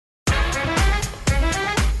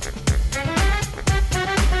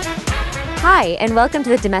Hi, and welcome to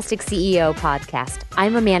the Domestic CEO podcast.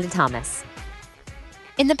 I'm Amanda Thomas.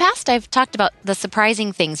 In the past, I've talked about the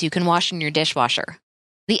surprising things you can wash in your dishwasher.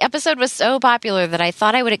 The episode was so popular that I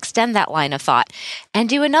thought I would extend that line of thought and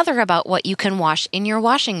do another about what you can wash in your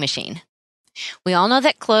washing machine. We all know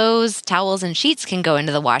that clothes, towels, and sheets can go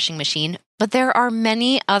into the washing machine, but there are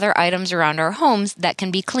many other items around our homes that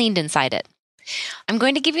can be cleaned inside it. I'm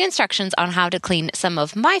going to give you instructions on how to clean some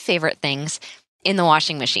of my favorite things in the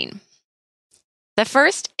washing machine. The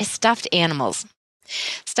first is stuffed animals.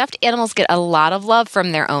 Stuffed animals get a lot of love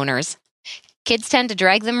from their owners. Kids tend to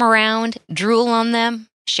drag them around, drool on them,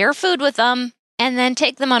 share food with them, and then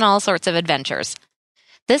take them on all sorts of adventures.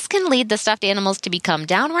 This can lead the stuffed animals to become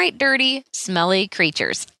downright dirty, smelly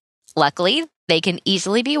creatures. Luckily, they can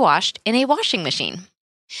easily be washed in a washing machine.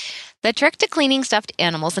 The trick to cleaning stuffed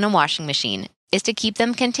animals in a washing machine is to keep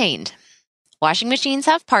them contained. Washing machines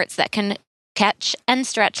have parts that can catch and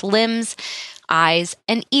stretch limbs, eyes,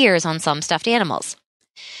 and ears on some stuffed animals.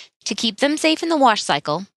 To keep them safe in the wash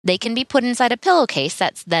cycle, they can be put inside a pillowcase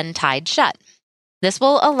that's then tied shut. This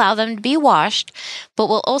will allow them to be washed, but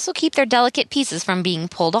will also keep their delicate pieces from being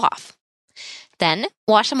pulled off. Then,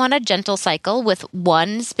 wash them on a gentle cycle with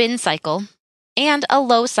one spin cycle and a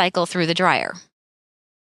low cycle through the dryer.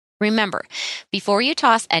 Remember, before you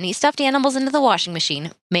toss any stuffed animals into the washing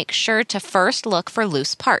machine, make sure to first look for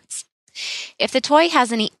loose parts. If the toy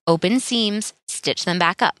has any open seams, stitch them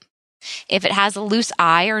back up. If it has a loose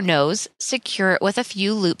eye or nose, secure it with a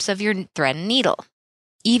few loops of your thread and needle.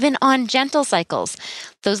 Even on gentle cycles,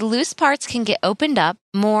 those loose parts can get opened up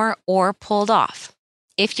more or pulled off.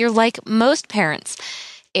 If you're like most parents,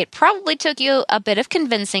 it probably took you a bit of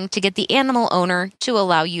convincing to get the animal owner to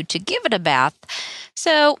allow you to give it a bath,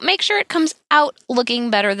 so make sure it comes out looking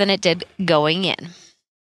better than it did going in.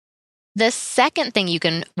 The second thing you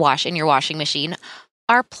can wash in your washing machine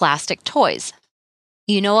are plastic toys.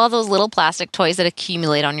 You know all those little plastic toys that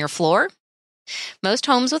accumulate on your floor? Most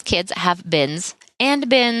homes with kids have bins and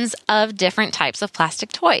bins of different types of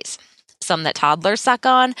plastic toys. Some that toddlers suck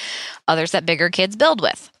on, others that bigger kids build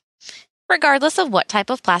with. Regardless of what type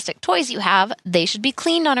of plastic toys you have, they should be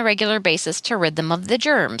cleaned on a regular basis to rid them of the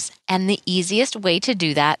germs, and the easiest way to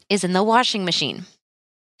do that is in the washing machine.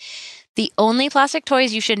 The only plastic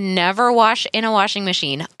toys you should never wash in a washing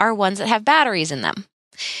machine are ones that have batteries in them.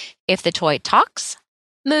 If the toy talks,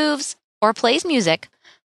 moves, or plays music,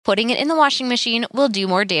 putting it in the washing machine will do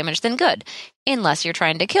more damage than good, unless you're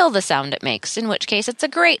trying to kill the sound it makes, in which case it's a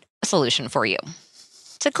great solution for you.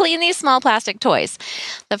 To clean these small plastic toys,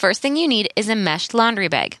 the first thing you need is a mesh laundry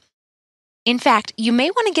bag. In fact, you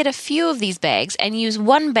may want to get a few of these bags and use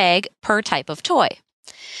one bag per type of toy.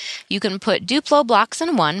 You can put Duplo blocks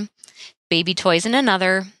in one, baby toys in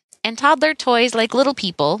another, and toddler toys like little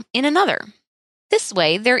people in another. This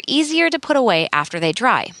way, they're easier to put away after they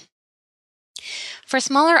dry. For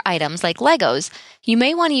smaller items like Legos, you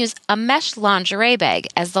may want to use a mesh lingerie bag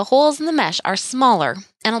as the holes in the mesh are smaller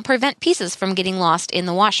and will prevent pieces from getting lost in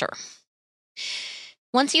the washer.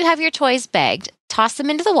 Once you have your toys bagged, toss them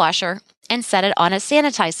into the washer and set it on a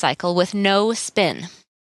sanitized cycle with no spin.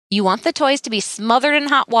 You want the toys to be smothered in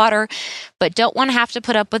hot water, but don't want to have to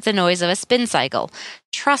put up with the noise of a spin cycle.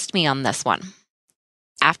 Trust me on this one.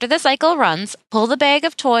 After the cycle runs, pull the bag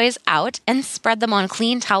of toys out and spread them on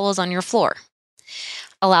clean towels on your floor.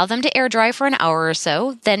 Allow them to air dry for an hour or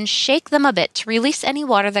so, then shake them a bit to release any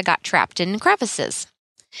water that got trapped in crevices.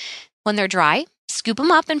 When they're dry, scoop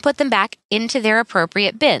them up and put them back into their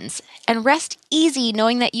appropriate bins, and rest easy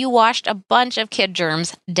knowing that you washed a bunch of kid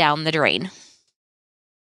germs down the drain.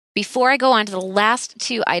 Before I go on to the last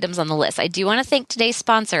two items on the list, I do want to thank today's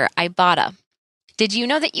sponsor, Ibotta. Did you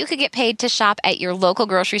know that you could get paid to shop at your local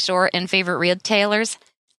grocery store and favorite retailers?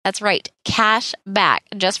 That's right, cash back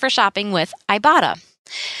just for shopping with Ibotta.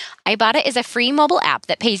 Ibotta is a free mobile app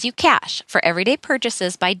that pays you cash for everyday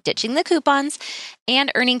purchases by ditching the coupons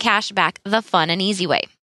and earning cash back the fun and easy way.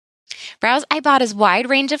 Browse Ibotta's wide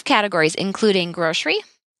range of categories, including grocery,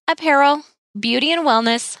 apparel, beauty and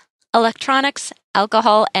wellness, electronics,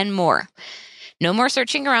 alcohol, and more. No more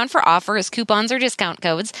searching around for offers, coupons, or discount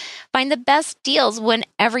codes. Find the best deals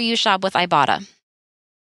whenever you shop with Ibotta.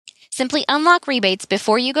 Simply unlock rebates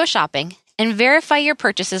before you go shopping and verify your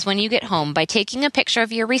purchases when you get home by taking a picture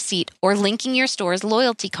of your receipt or linking your store's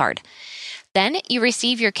loyalty card. Then you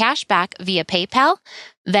receive your cash back via PayPal,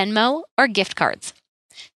 Venmo, or gift cards.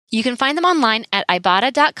 You can find them online at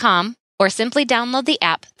Ibotta.com or simply download the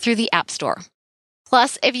app through the App Store.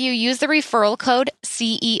 Plus, if you use the referral code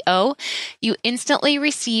CEO, you instantly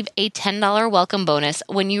receive a $10 welcome bonus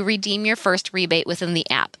when you redeem your first rebate within the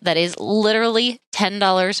app. That is literally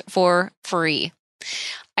 $10 for free.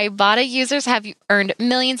 Ibotta users have earned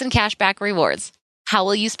millions in cashback rewards. How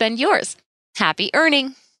will you spend yours? Happy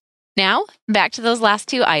earning! Now, back to those last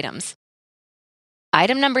two items.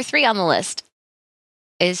 Item number 3 on the list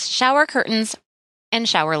is shower curtains and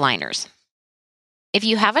shower liners. If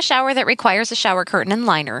you have a shower that requires a shower curtain and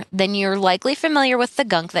liner, then you're likely familiar with the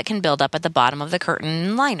gunk that can build up at the bottom of the curtain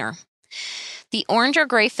and liner. The orange or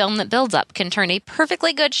gray film that builds up can turn a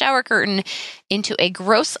perfectly good shower curtain into a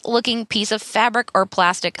gross-looking piece of fabric or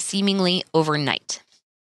plastic seemingly overnight.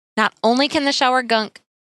 Not only can the shower gunk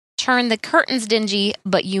turn the curtains dingy,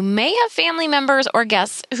 but you may have family members or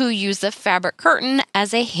guests who use the fabric curtain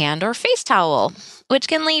as a hand or face towel, which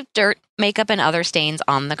can leave dirt, makeup, and other stains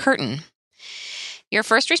on the curtain. Your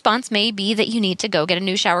first response may be that you need to go get a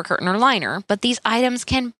new shower curtain or liner, but these items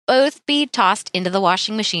can both be tossed into the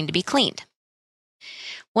washing machine to be cleaned.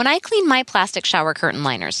 When I clean my plastic shower curtain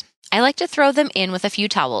liners, I like to throw them in with a few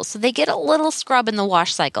towels so they get a little scrub in the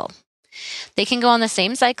wash cycle. They can go on the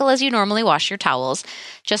same cycle as you normally wash your towels.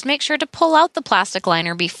 Just make sure to pull out the plastic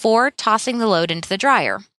liner before tossing the load into the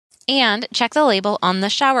dryer, and check the label on the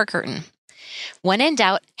shower curtain. When in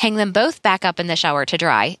doubt, hang them both back up in the shower to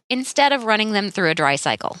dry instead of running them through a dry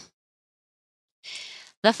cycle.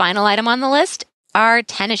 The final item on the list are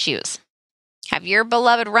tennis shoes. Have your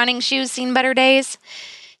beloved running shoes seen better days?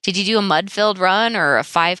 Did you do a mud-filled run or a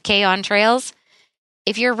 5K on trails?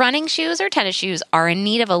 If your running shoes or tennis shoes are in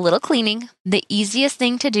need of a little cleaning, the easiest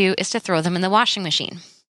thing to do is to throw them in the washing machine.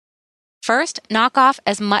 First, knock off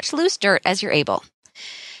as much loose dirt as you're able.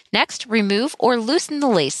 Next, remove or loosen the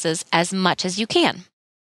laces as much as you can.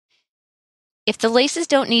 If the laces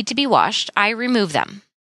don't need to be washed, I remove them.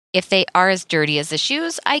 If they are as dirty as the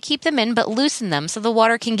shoes, I keep them in but loosen them so the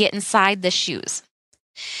water can get inside the shoes.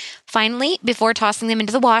 Finally, before tossing them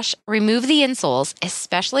into the wash, remove the insoles,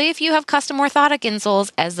 especially if you have custom orthotic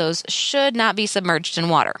insoles, as those should not be submerged in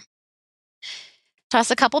water.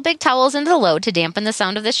 Toss a couple big towels into the load to dampen the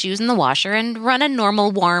sound of the shoes in the washer and run a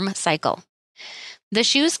normal warm cycle. The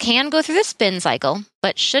shoes can go through the spin cycle,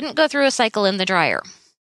 but shouldn't go through a cycle in the dryer.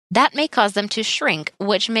 That may cause them to shrink,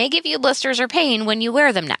 which may give you blisters or pain when you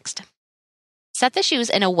wear them next. Set the shoes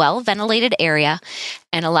in a well-ventilated area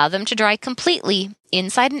and allow them to dry completely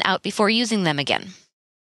inside and out before using them again.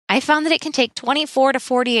 I found that it can take 24 to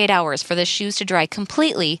 48 hours for the shoes to dry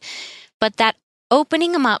completely, but that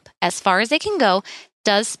opening them up as far as they can go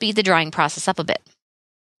does speed the drying process up a bit.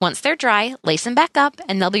 Once they're dry, lace them back up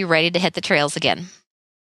and they'll be ready to hit the trails again.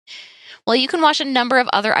 Well, you can wash a number of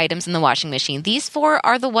other items in the washing machine. These 4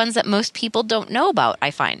 are the ones that most people don't know about,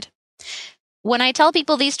 I find. When I tell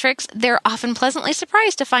people these tricks, they're often pleasantly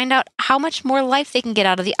surprised to find out how much more life they can get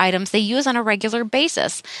out of the items they use on a regular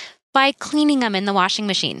basis by cleaning them in the washing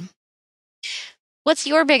machine. What's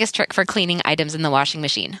your biggest trick for cleaning items in the washing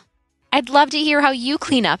machine? I'd love to hear how you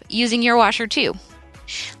clean up using your washer too.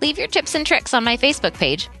 Leave your tips and tricks on my Facebook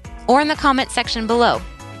page or in the comment section below.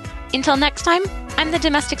 Until next time, I'm the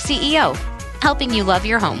Domestic CEO, helping you love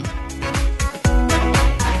your home.